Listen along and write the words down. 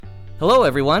Hello,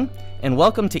 everyone, and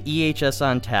welcome to EHS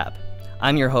on Tap.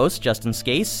 I'm your host, Justin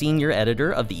Scase, Senior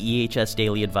Editor of the EHS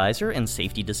Daily Advisor and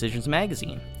Safety Decisions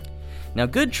magazine. Now,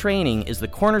 good training is the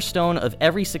cornerstone of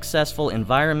every successful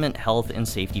environment, health, and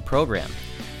safety program.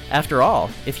 After all,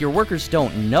 if your workers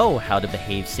don't know how to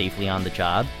behave safely on the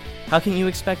job, how can you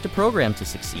expect a program to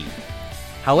succeed?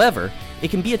 However, it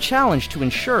can be a challenge to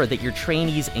ensure that your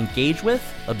trainees engage with,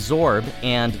 absorb,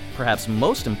 and, perhaps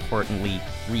most importantly,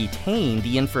 retain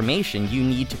the information you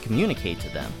need to communicate to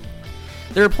them.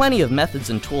 There are plenty of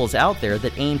methods and tools out there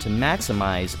that aim to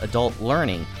maximize adult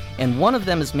learning, and one of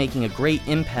them is making a great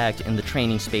impact in the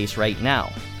training space right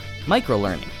now: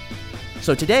 microlearning.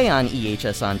 So today on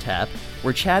EHS on Tap,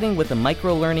 we're chatting with a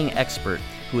microlearning expert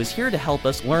who is here to help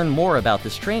us learn more about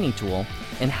this training tool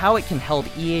and how it can help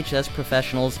EHS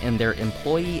professionals in their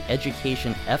employee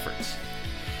education efforts.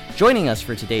 Joining us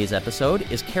for today's episode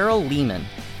is Carol Leaman,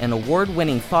 an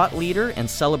award-winning thought leader and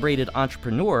celebrated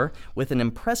entrepreneur with an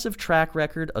impressive track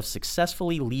record of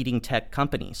successfully leading tech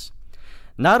companies.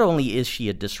 Not only is she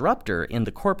a disruptor in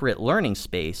the corporate learning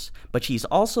space, but she's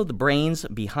also the brains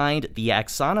behind the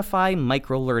Axonify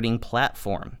microlearning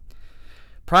platform.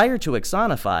 Prior to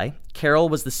Axonify, Carol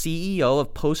was the CEO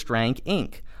of PostRank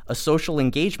Inc., a social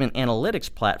engagement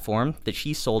analytics platform that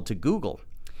she sold to Google.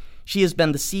 She has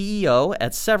been the CEO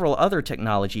at several other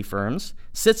technology firms,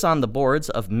 sits on the boards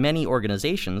of many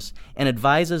organizations, and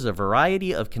advises a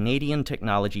variety of Canadian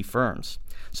technology firms.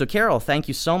 So Carol, thank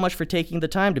you so much for taking the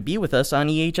time to be with us on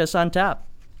EHS on Tap.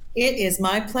 It is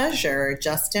my pleasure,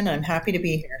 Justin. I'm happy to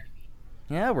be here.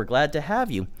 Yeah, we're glad to have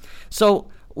you. So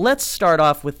let's start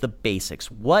off with the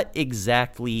basics. What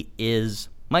exactly is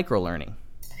microlearning?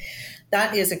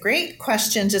 That is a great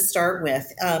question to start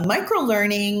with.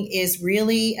 Microlearning is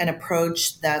really an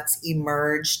approach that's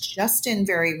emerged just in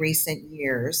very recent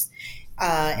years.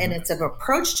 And it's an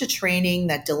approach to training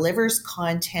that delivers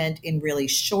content in really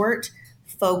short,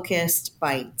 focused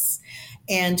bites.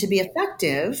 And to be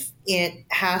effective, it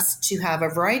has to have a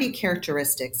variety of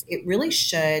characteristics. It really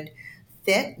should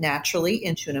fit naturally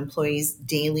into an employee's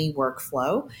daily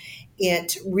workflow.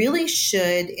 It really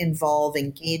should involve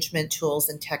engagement tools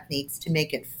and techniques to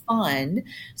make it fun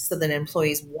so that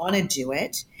employees want to do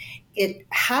it. It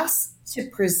has to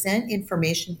present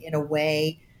information in a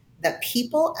way that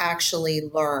people actually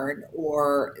learn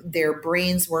or their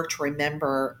brains work to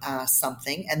remember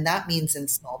something, and that means in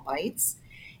small bites.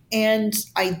 And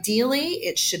ideally,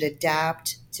 it should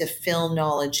adapt to fill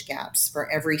knowledge gaps for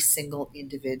every single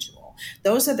individual.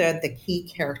 Those are the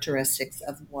key characteristics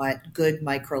of what good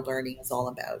microlearning is all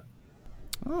about.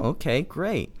 Oh, okay,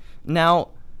 great. Now,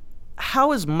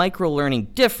 how is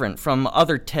microlearning different from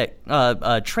other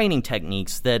training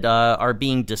techniques that are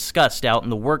being discussed out in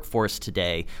the workforce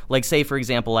today? Like, say, for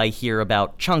example, I hear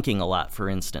about chunking a lot, for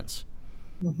instance.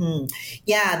 Mm-hmm.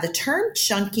 Yeah, the term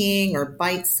chunking or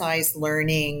bite-sized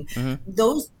learning,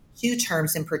 those two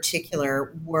terms in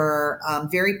particular were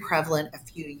very prevalent a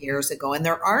few years ago. And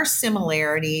there are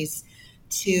similarities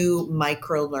to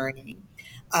microlearning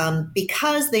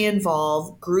because they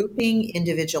involve grouping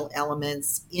individual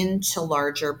elements into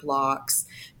larger blocks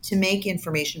to make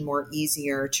information more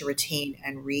easier to retain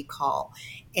and recall.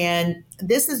 And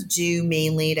this is due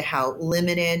mainly to how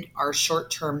limited our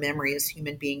short-term memory as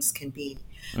human beings can be.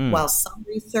 While some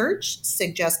research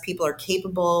suggests people are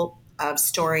capable of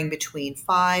storing between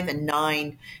 5 and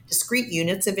 9 discrete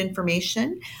units of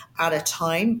information at a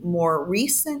time, more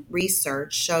recent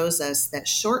research shows us that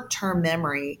short-term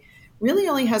memory really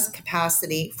only has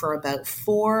capacity for about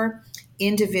 4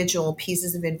 individual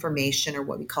pieces of information, or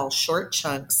what we call short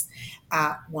chunks,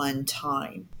 at one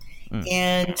time.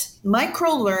 And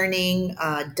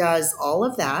microlearning does all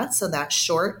of that, so that's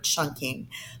short chunking.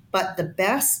 But the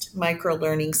best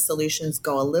microlearning solutions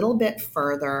go a little bit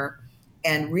further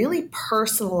and really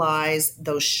personalize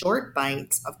those short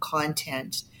bites of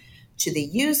content to the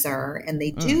user. And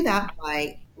they do that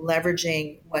by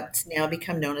leveraging what's now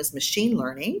become known as machine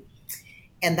learning.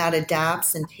 And that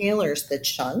adapts and tailors the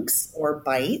chunks or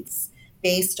bites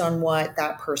based on what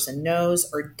that person knows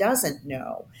or doesn't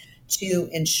know to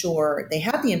ensure they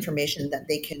have the information that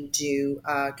they can do,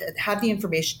 have the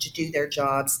information to do their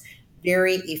jobs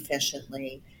very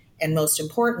efficiently, and most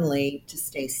importantly, to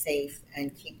stay safe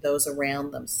and keep those around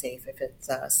them safe if it's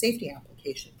a safety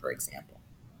application, for example.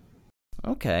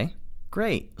 Okay,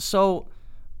 great. So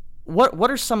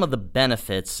what are some of the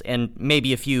benefits and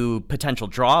maybe a few potential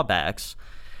drawbacks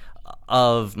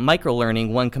of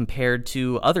microlearning when compared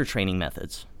to other training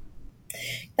methods?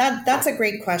 That's a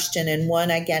great question, and one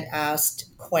I get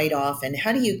asked quite often.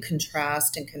 How do you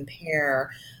contrast and compare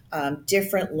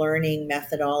different learning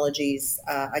methodologies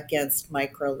against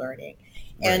microlearning?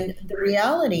 And the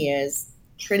reality is,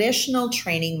 traditional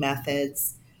training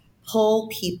methods pull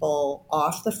people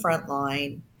off the front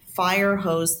line, fire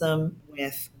hose them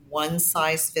with one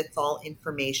size fits all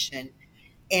information.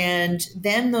 And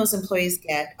then those employees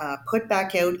get put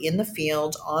back out in the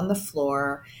field on the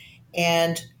floor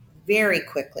and very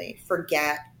quickly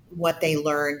forget what they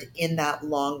learned in that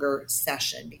longer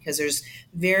session because there's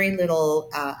very little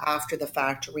after the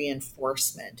fact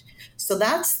reinforcement. So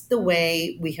that's the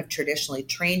way we have traditionally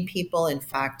trained people. In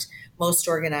fact, most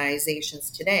organizations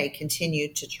today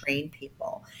continue to train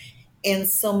people. And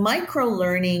so micro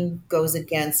learning goes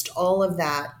against all of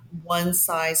that one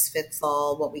size fits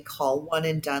all, what we call one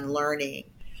and done learning,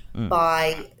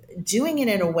 by doing it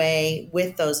in a way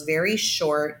with those very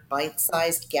short,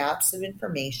 bite-sized gaps of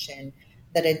information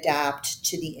that adapt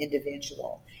to the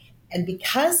individual. And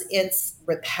because it's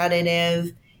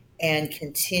repetitive and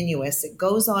continuous, it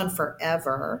goes on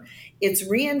forever, it's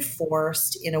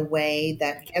reinforced in a way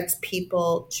that gets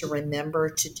people to remember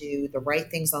to do the right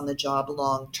things on the job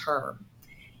long term.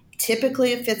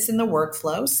 Typically, it fits in the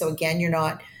workflow. So again, you're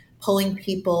not pulling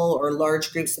people or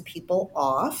large groups of people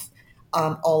off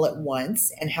all at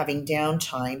once and having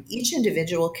downtime. Each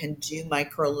individual can do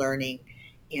micro learning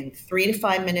in 3 to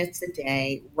 5 minutes a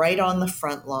day, right on the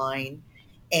front line,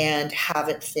 and have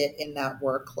it fit in that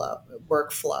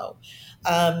workflow.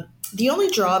 The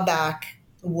only drawback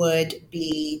would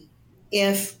be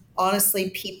if,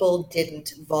 honestly, people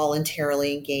didn't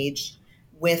voluntarily engage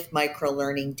with micro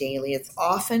learning daily. It's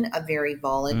often a very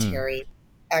voluntary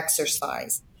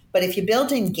exercise. But if you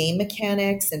build in game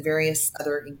mechanics and various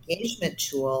other engagement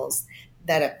tools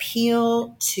that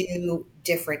appeal to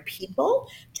different people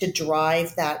to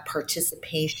drive that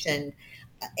participation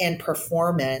and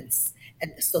performance,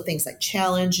 and so things like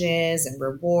challenges and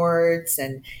rewards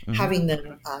and having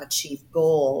them achieve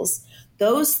goals,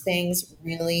 those things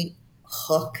really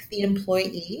hook the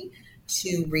employee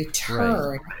to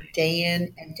return day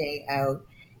in and day out.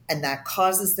 And that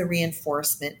causes the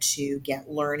reinforcement to get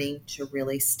learning to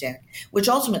really stick, which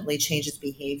ultimately changes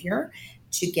behavior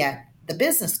to get the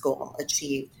business goal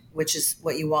achieved, which is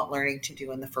what you want learning to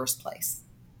do in the first place.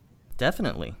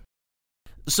 Definitely.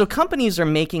 So companies are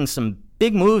making some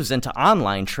big moves into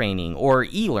online training or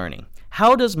e-learning.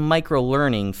 How does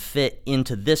micro-learning fit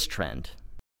into this trend?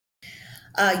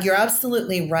 You're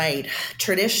absolutely right.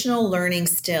 Traditional learning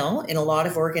still in a lot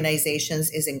of organizations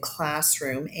is in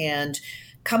classroom, and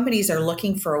companies are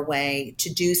looking for a way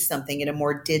to do something in a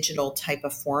more digital type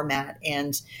of format.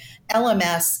 And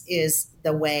LMS is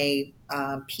the way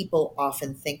people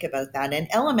often think about that. And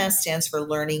LMS stands for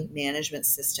Learning Management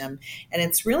System. And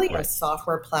it's really a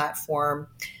software platform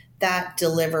that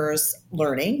delivers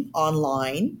learning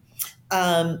online.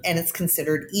 And it's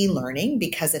considered e-learning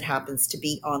because it happens to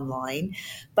be online.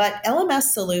 But LMS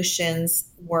solutions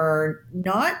were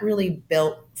not really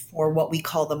built for what we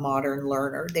call the modern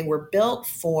learner. They were built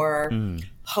for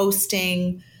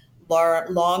hosting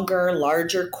longer,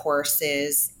 larger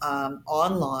courses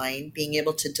online, being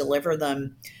able to deliver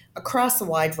them across a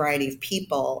wide variety of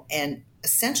people and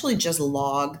essentially just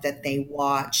log that they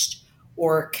watched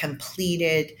or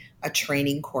completed a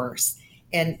training course.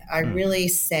 And I really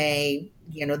say,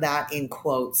 that in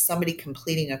quotes, somebody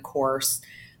completing a course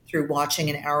through watching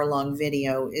an hour-long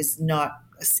video is not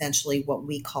essentially what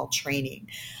we call training.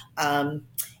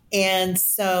 And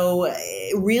so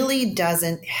it really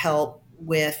doesn't help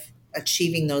with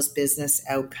achieving those business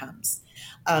outcomes.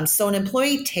 So an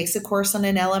employee takes a course on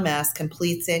an LMS,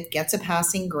 completes it, gets a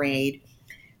passing grade.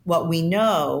 What we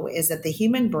know is that the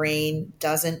human brain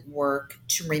doesn't work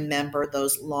to remember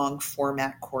those long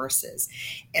format courses.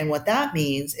 And what that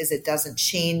means is it doesn't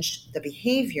change the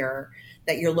behavior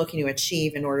that you're looking to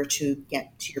achieve in order to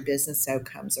get to your business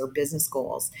outcomes or business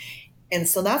goals. And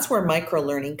so that's where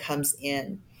micro-learning comes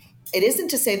in. It isn't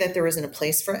to say that there isn't a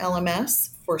place for LMS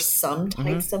for some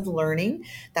types of learning,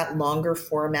 that longer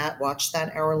format, watch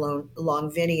that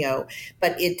hour-long video,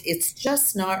 but it's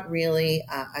just not really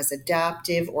as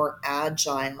adaptive or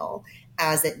agile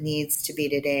as it needs to be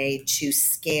today to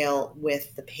scale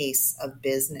with the pace of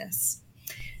business.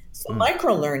 So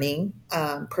micro-learning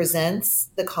presents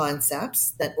the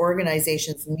concepts that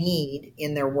organizations need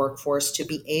in their workforce to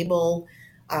be able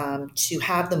to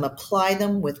have them apply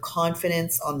them with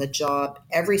confidence on the job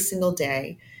every single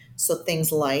day. So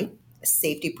things like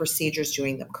safety procedures,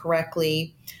 doing them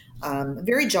correctly,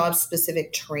 very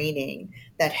job-specific training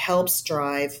that helps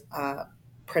drive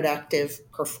productive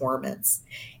performance.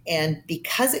 And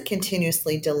because it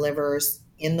continuously delivers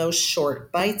in those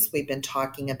short bites we've been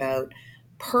talking about,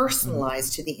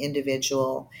 personalized to the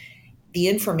individual, the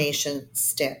information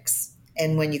sticks.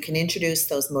 And when you can introduce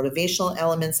those motivational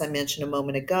elements I mentioned a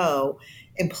moment ago,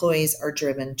 employees are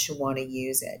driven to want to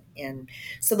use it. And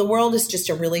so the world is just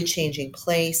a really changing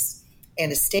place.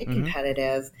 And to stay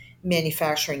competitive,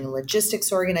 manufacturing and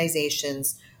logistics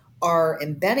organizations are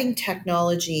embedding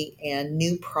technology and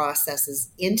new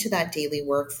processes into that daily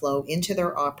workflow, into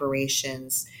their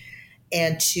operations,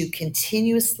 and to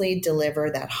continuously deliver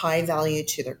that high value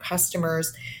to their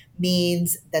customers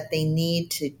means that they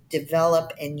need to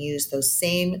develop and use those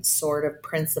same sort of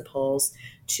principles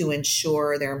to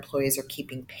ensure their employees are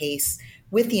keeping pace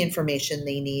with the information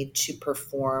they need to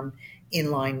perform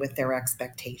in line with their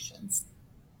expectations.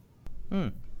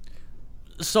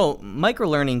 So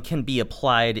microlearning can be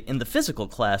applied in the physical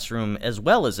classroom as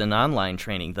well as in online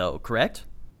training, though, correct?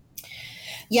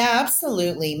 Yeah,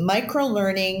 absolutely.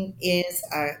 Microlearning is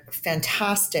a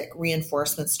fantastic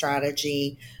reinforcement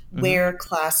strategy where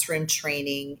classroom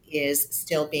training is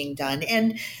still being done.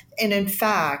 And in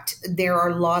fact, there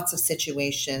are lots of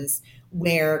situations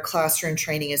where classroom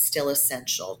training is still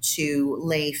essential to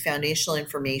lay foundational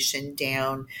information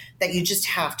down that you just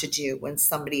have to do when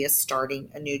somebody is starting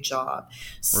a new job.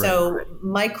 So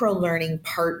microlearning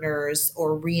partners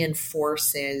or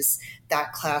reinforces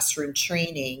that classroom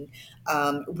training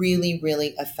really,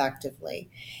 really effectively.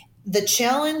 The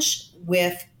challenge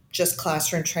with just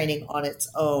classroom training on its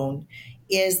own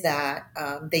is that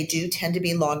they do tend to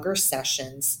be longer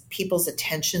sessions. People's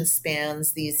attention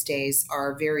spans these days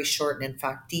are very short and in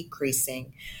fact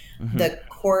decreasing. The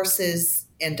courses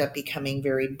end up becoming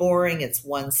very boring. It's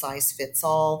one size fits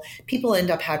all. People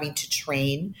end up having to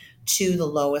train to the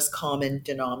lowest common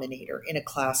denominator in a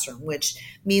classroom, which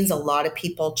means a lot of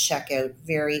people check out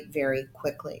very, very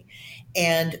quickly.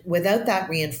 And without that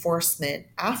reinforcement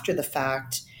after the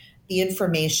fact, the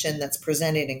information that's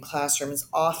presented in classrooms is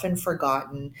often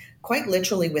forgotten, quite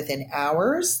literally within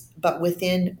hours, but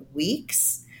within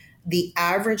weeks. The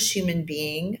average human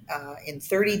being in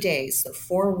 30 days, so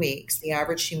 4 weeks, the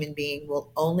average human being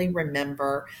will only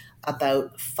remember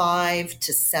about 5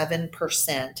 to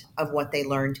 7% of what they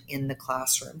learned in the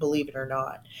classroom, believe it or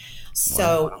not.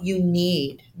 So you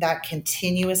need that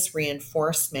continuous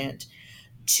reinforcement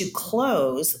to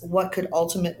close what could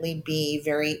ultimately be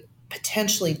very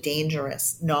potentially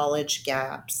dangerous knowledge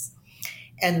gaps.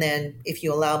 And then if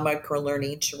you allow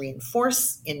microlearning to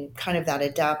reinforce in kind of that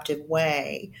adaptive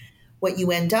way, what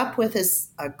you end up with is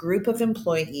a group of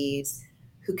employees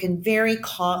who can very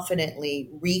confidently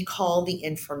recall the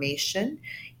information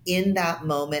in that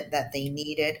moment that they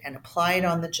need it and apply it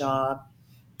on the job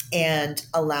and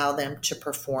allow them to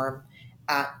perform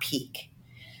at peak.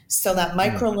 So that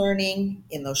microlearning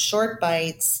in those short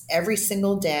bites every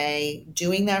single day,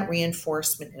 doing that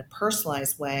reinforcement in a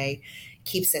personalized way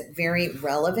keeps it very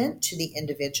relevant to the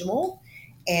individual.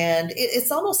 And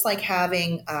it's almost like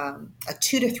having a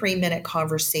 2 to 3 minute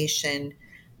conversation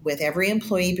with every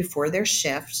employee before their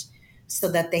shift so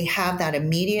that they have that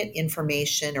immediate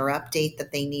information or update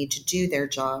that they need to do their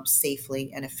job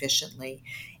safely and efficiently.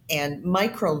 And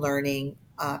microlearning,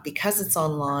 because it's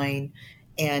online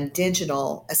and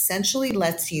digital, essentially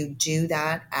lets you do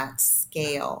that at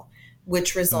scale,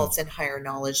 which results in higher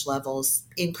knowledge levels,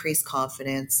 increased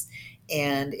confidence,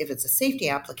 and if it's a safety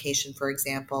application, for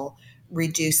example,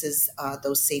 reduces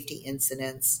those safety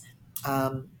incidents.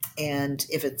 And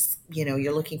if it's,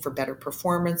 you're looking for better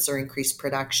performance or increased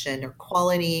production or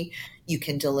quality, you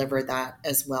can deliver that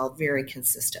as well very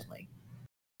consistently.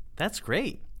 That's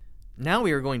great. Now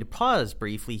we are going to pause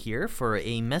briefly here for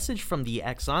a message from the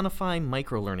Axonify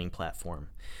microlearning platform.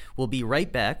 We'll be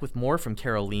right back with more from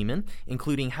Carol Leaman,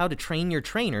 including how to train your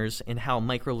trainers and how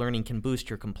microlearning can boost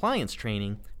your compliance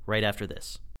training right after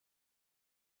this.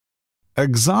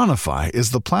 Axonify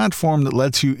is the platform that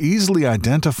lets you easily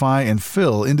identify and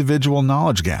fill individual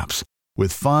knowledge gaps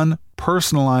with fun,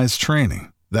 personalized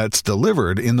training that's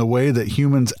delivered in the way that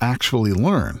humans actually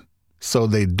learn, so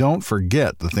they don't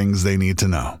forget the things they need to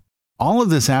know. All of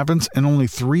this happens in only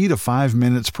 3 to 5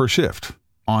 minutes per shift,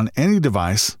 on any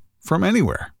device, from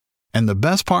anywhere. And the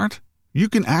best part? You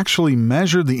can actually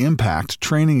measure the impact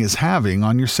training is having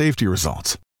on your safety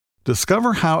results.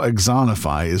 Discover how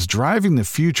Axonify is driving the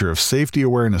future of safety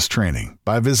awareness training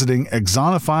by visiting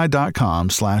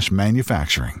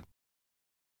axonify.com/manufacturing.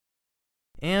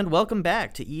 And welcome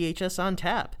back to EHS on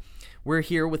Tap. We're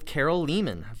here with Carol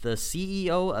Leaman, the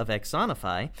CEO of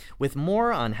Axonify, with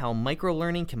more on how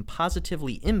microlearning can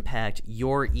positively impact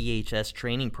your EHS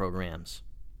training programs.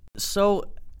 So,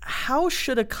 how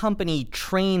should a company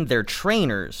train their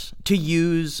trainers to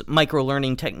use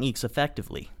microlearning techniques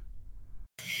effectively?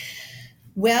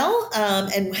 Well,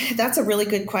 and that's a really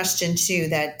good question too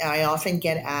that I often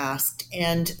get asked.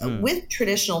 And with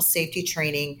traditional safety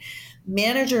training,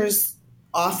 managers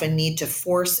often need to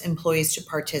force employees to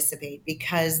participate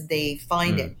because they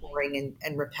find it boring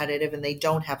and repetitive and they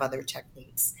don't have other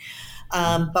techniques.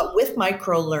 But with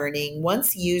micro learning,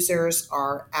 once users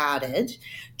are added,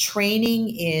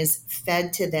 training is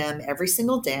fed to them every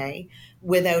single day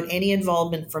without any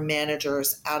involvement from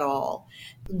managers at all.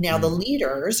 Now, the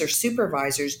leaders or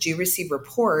supervisors do receive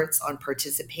reports on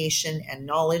participation and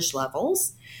knowledge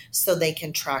levels so they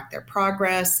can track their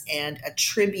progress and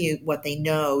attribute what they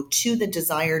know to the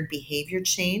desired behavior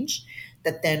change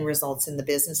that then results in the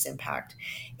business impact.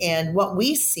 And what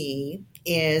we see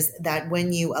is that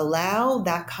when you allow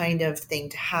that kind of thing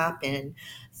to happen,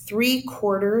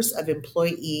 3/4 of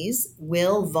employees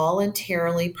will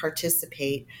voluntarily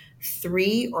participate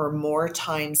 3 or more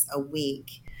times a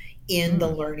week in the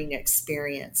learning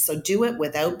experience. So do it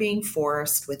without being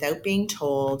forced, without being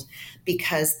told,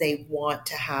 because they want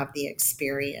to have the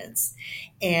experience.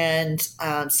 And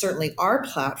certainly our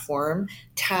platform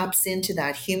taps into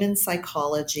that human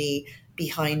psychology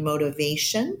behind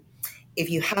motivation. If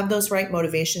you have those right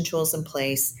motivation tools in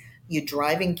place, you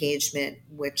drive engagement,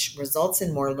 which results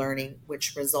in more learning,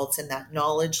 which results in that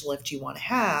knowledge lift you want to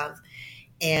have,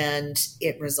 and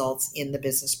it results in the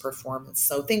business performance.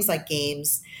 So things like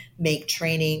games make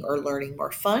training or learning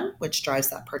more fun, which drives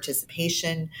that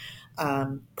participation.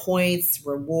 Points,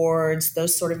 rewards,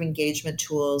 those sort of engagement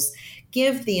tools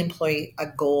give the employee a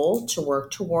goal to work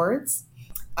towards.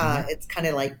 It's kind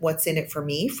of like what's in it for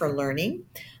me for learning.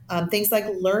 Things like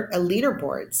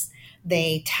leaderboards,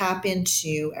 they tap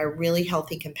into a really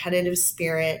healthy competitive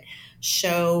spirit,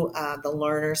 show the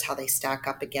learners how they stack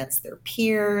up against their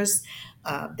peers.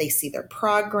 They see their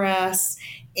progress,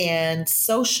 and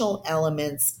social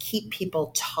elements keep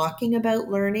people talking about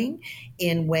learning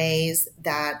in ways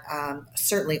that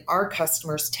certainly our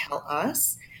customers tell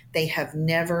us they have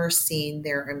never seen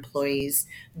their employees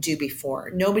do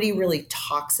before. Nobody really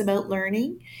talks about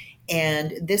learning,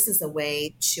 and this is a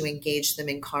way to engage them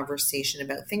in conversation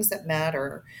about things that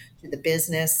matter to the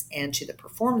business and to the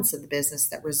performance of the business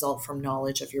that result from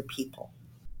knowledge of your people.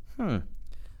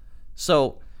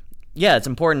 So, yeah, it's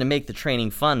important to make the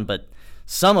training fun, but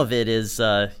some of it is,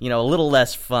 a little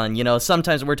less fun.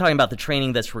 Sometimes we're talking about the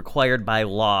training that's required by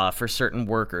law for certain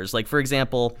workers. Like, for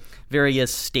example,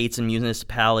 various states and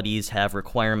municipalities have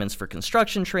requirements for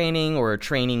construction training or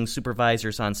training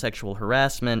supervisors on sexual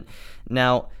harassment.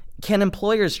 Now, can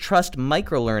employers trust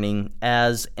microlearning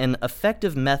as an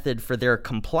effective method for their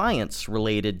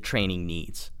compliance-related training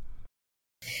needs?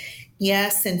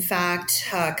 Yes, in fact,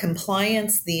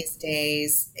 compliance these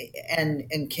days and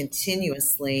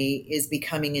continuously is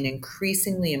becoming an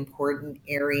increasingly important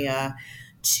area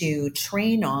to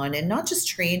train on, and not just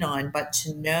train on, but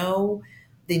to know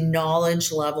the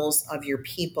knowledge levels of your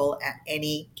people at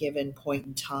any given point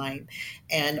in time.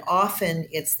 And often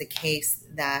it's the case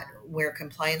that where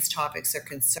compliance topics are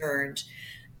concerned,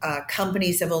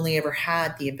 companies have only ever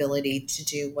had the ability to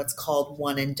do what's called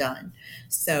one and done.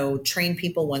 So train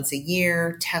people once a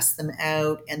year, test them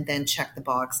out, and then check the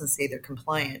box and say they're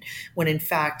compliant. When in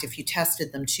fact, if you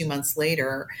tested them 2 months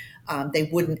later, they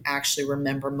wouldn't actually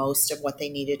remember most of what they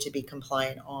needed to be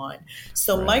compliant on.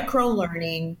 So micro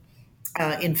learning,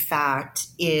 in fact,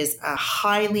 is a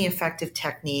highly effective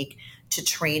technique to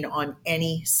train on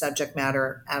any subject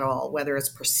matter at all, whether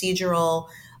it's procedural,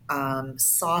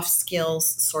 soft skills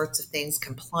sorts of things,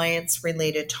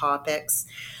 compliance-related topics.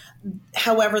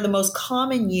 However, the most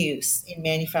common use in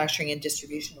manufacturing and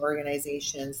distribution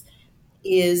organizations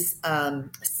is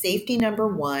safety number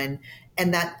one,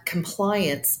 and that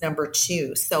compliance number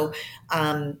two. So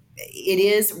it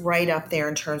is right up there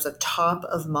in terms of top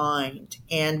of mind.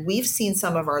 And we've seen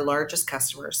some of our largest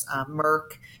customers,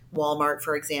 Merck, Walmart,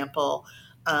 for example,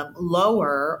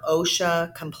 lower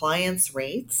OSHA compliance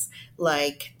rates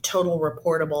like total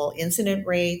reportable incident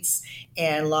rates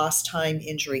and lost time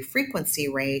injury frequency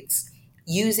rates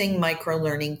using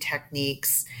micro-learning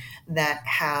techniques that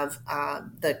have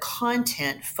the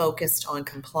content focused on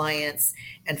compliance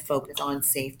and focused on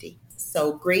safety.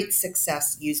 So great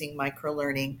success using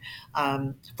micro-learning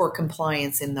for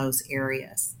compliance in those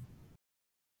areas.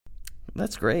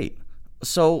 That's great.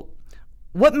 So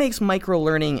what makes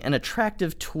microlearning an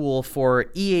attractive tool for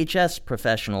EHS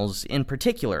professionals in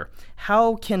particular?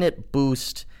 How can it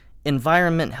boost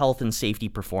environment, health, and safety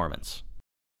performance?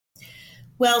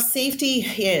 Well, safety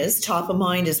is top of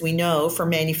mind, as we know, for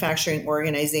manufacturing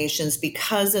organizations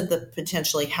because of the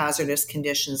potentially hazardous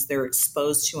conditions they're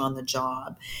exposed to on the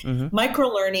job. Mm-hmm.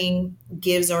 Microlearning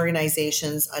gives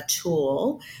organizations a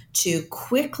tool to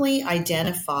quickly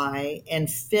identify and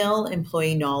fill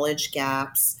employee knowledge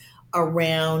gaps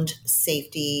around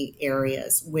safety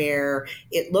areas where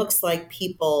it looks like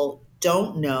people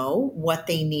don't know what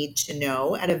they need to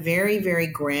know at a very, very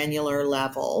granular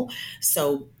level.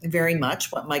 So, very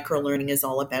much what microlearning is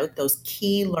all about, those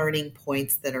key learning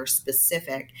points that are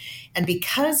specific. And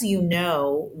because you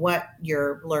know what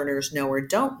your learners know or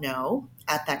don't know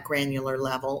at that granular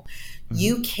level,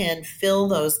 you can fill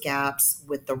those gaps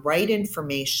with the right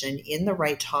information in the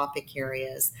right topic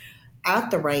areas at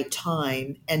the right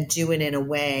time and do it in a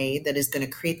way that is going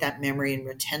to create that memory and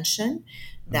retention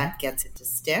that gets it to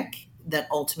stick, that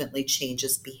ultimately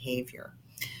changes behavior.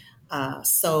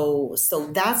 So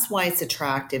that's why it's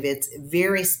attractive. It's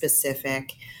very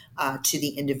specific to the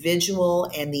individual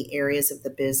and the areas of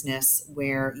the business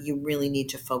where you really need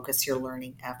to focus your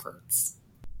learning efforts.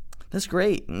 That's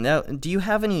great. Now, do you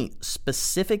have any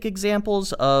specific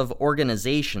examples of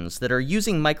organizations that are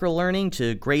using microlearning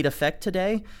to great effect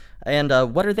today? And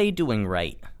what are they doing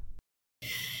right?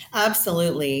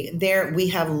 Absolutely. We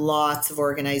have lots of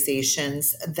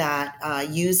organizations that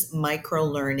use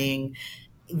microlearning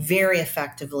very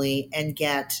effectively and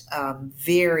get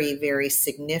very, very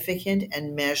significant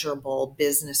and measurable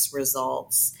business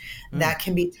results that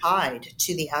can be tied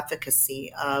to the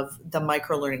efficacy of the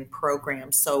microlearning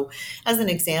program. So as an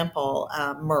example,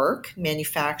 Merck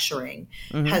Manufacturing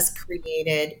has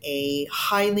created a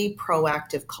highly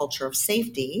proactive culture of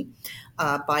safety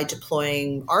by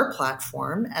deploying our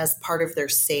platform as part of their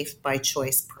Safe by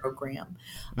Choice program.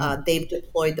 They've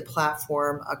deployed the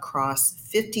platform across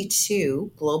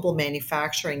 52 global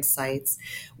manufacturing sites,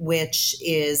 which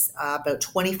is about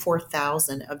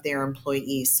 24,000 of their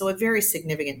employees, so a very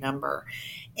significant number.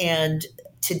 And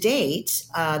to date,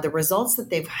 the results that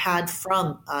they've had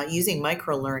from using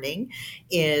microlearning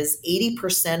is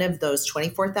 80% of those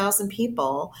 24,000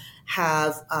 people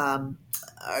have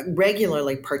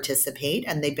regularly participate,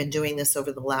 and they've been doing this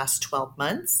over the last 12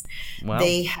 months. Wow.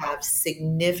 They have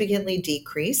significantly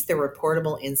decreased their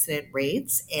reportable incident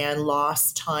rates and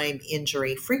lost time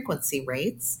injury frequency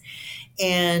rates.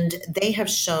 And they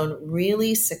have shown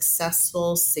really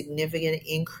successful, significant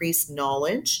increased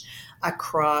knowledge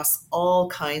across all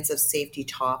kinds of safety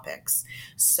topics.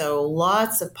 So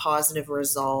lots of positive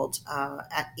result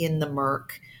in the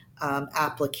Merck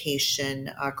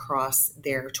application across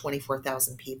their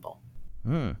 24,000 people.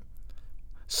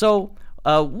 So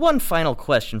one final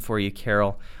question for you,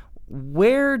 Carol.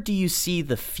 Where do you see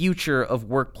the future of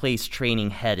workplace training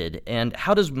headed, and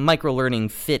how does microlearning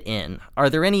fit in? Are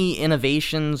there any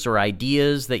innovations or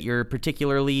ideas that you're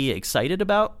particularly excited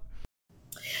about?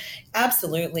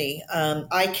 Absolutely.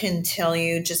 I can tell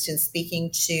you, just in speaking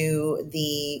to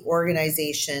the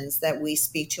organizations that we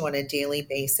speak to on a daily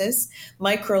basis,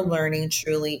 microlearning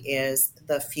truly is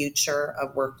the future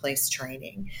of workplace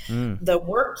training. The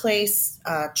workplace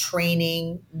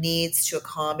training needs to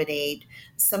accommodate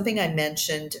something I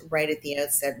mentioned right at the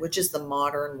outset, which is the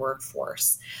modern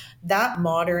workforce. That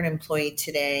modern employee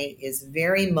today is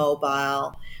very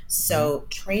mobile, so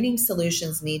training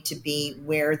solutions need to be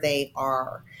where they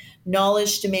are.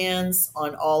 Knowledge demands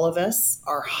on all of us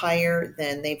are higher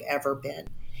than they've ever been.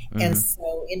 And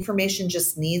so information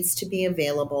just needs to be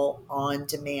available on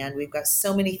demand. We've got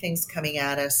so many things coming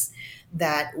at us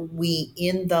that we,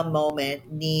 in the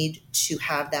moment, need to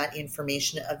have that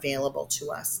information available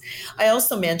to us. I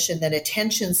also mentioned that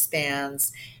attention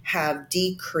spans have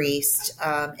decreased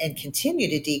and continue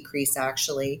to decrease,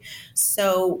 actually.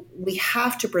 So we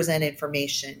have to present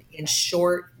information in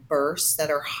short bursts that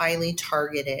are highly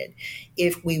targeted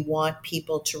if we want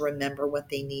people to remember what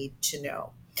they need to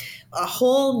know. A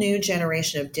whole new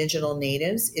generation of digital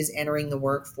natives is entering the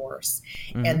workforce,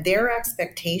 and their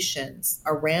expectations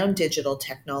around digital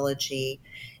technology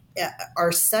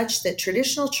are such that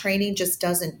traditional training just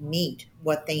doesn't meet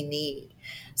what they need.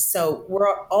 So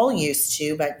we're all used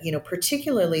to, but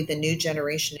particularly the new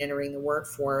generation entering the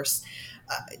workforce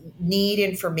need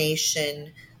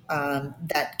information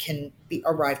that can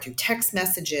arrive through text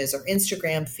messages or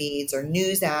Instagram feeds or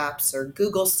news apps or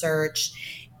Google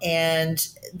search. And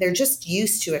they're just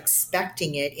used to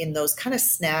expecting it in those kind of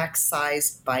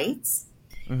snack-sized bites.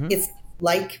 It's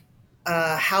like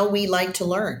how we like to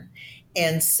learn.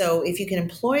 And so if you can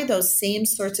employ those same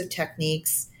sorts of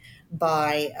techniques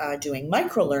by doing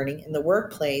microlearning in the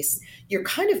workplace, you're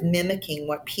kind of mimicking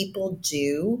what people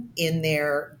do in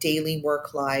their daily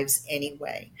work lives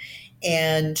anyway.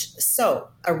 And so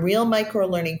a real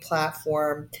microlearning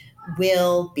platform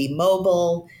will be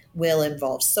mobile, will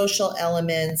involve social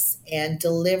elements, and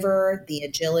deliver the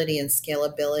agility and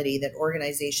scalability that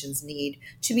organizations need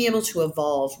to be able to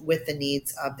evolve with the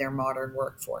needs of their modern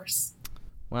workforce.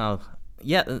 Wow.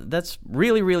 Yeah, that's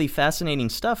really, really fascinating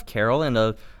stuff, Carol, and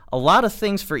a lot of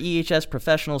things for EHS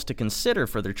professionals to consider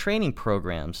for their training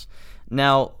programs.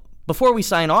 Now, before we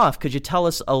sign off, could you tell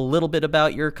us a little bit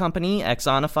about your company,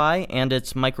 Axonify, and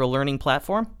its microlearning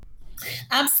platform?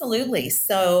 Absolutely.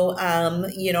 So,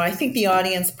 I think the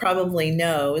audience probably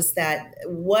knows that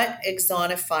what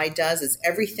Axonify does is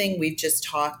everything we've just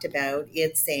talked about.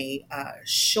 It's a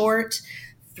short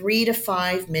 3 to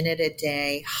 5 minute a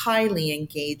day, highly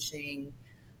engaging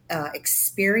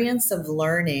experience of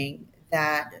learning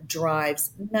that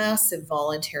drives massive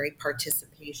voluntary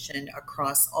participation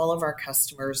across all of our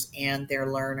customers and their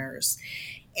learners.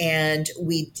 And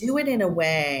we do it in a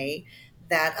way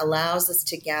that allows us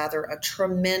to gather a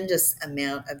tremendous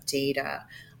amount of data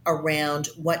around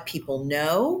what people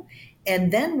know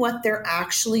and then what they're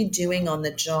actually doing on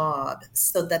the job,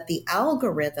 so that the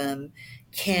algorithm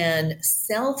can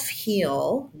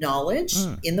self-heal knowledge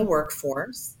in the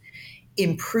workforce,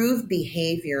 improve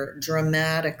behavior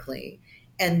dramatically,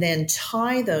 and then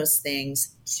tie those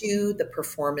things to the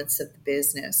performance of the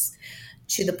business,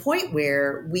 to the point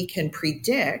where we can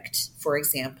predict, for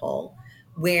example,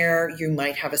 where you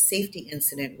might have a safety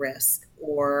incident risk,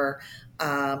 or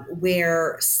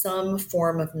where some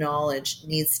form of knowledge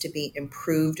needs to be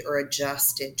improved or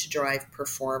adjusted to drive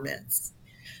performance.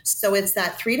 So it's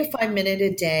that 3 to 5 minute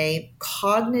a day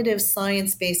cognitive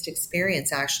science-based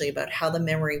experience actually about how the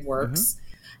memory works.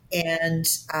 And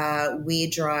we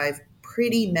drive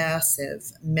pretty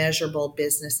massive measurable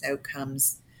business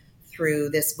outcomes through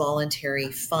this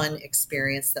voluntary fun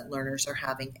experience that learners are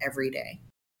having every day.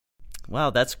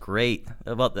 Wow, that's great.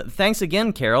 Well, thanks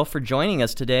again, Carol, for joining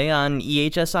us today on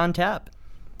EHS on Tap.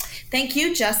 Thank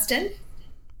you, Justin.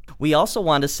 We also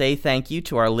want to say thank you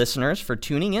to our listeners for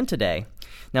tuning in today.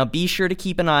 Now, be sure to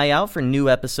keep an eye out for new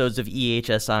episodes of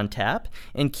EHS on Tap,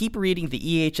 and keep reading the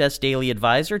EHS Daily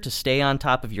Advisor to stay on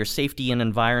top of your safety and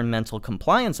environmental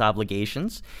compliance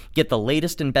obligations, get the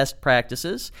latest and best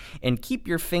practices, and keep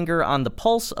your finger on the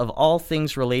pulse of all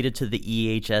things related to the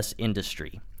EHS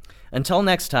industry. Until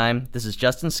next time, this is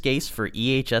Justin Scase for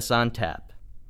EHS on Tap.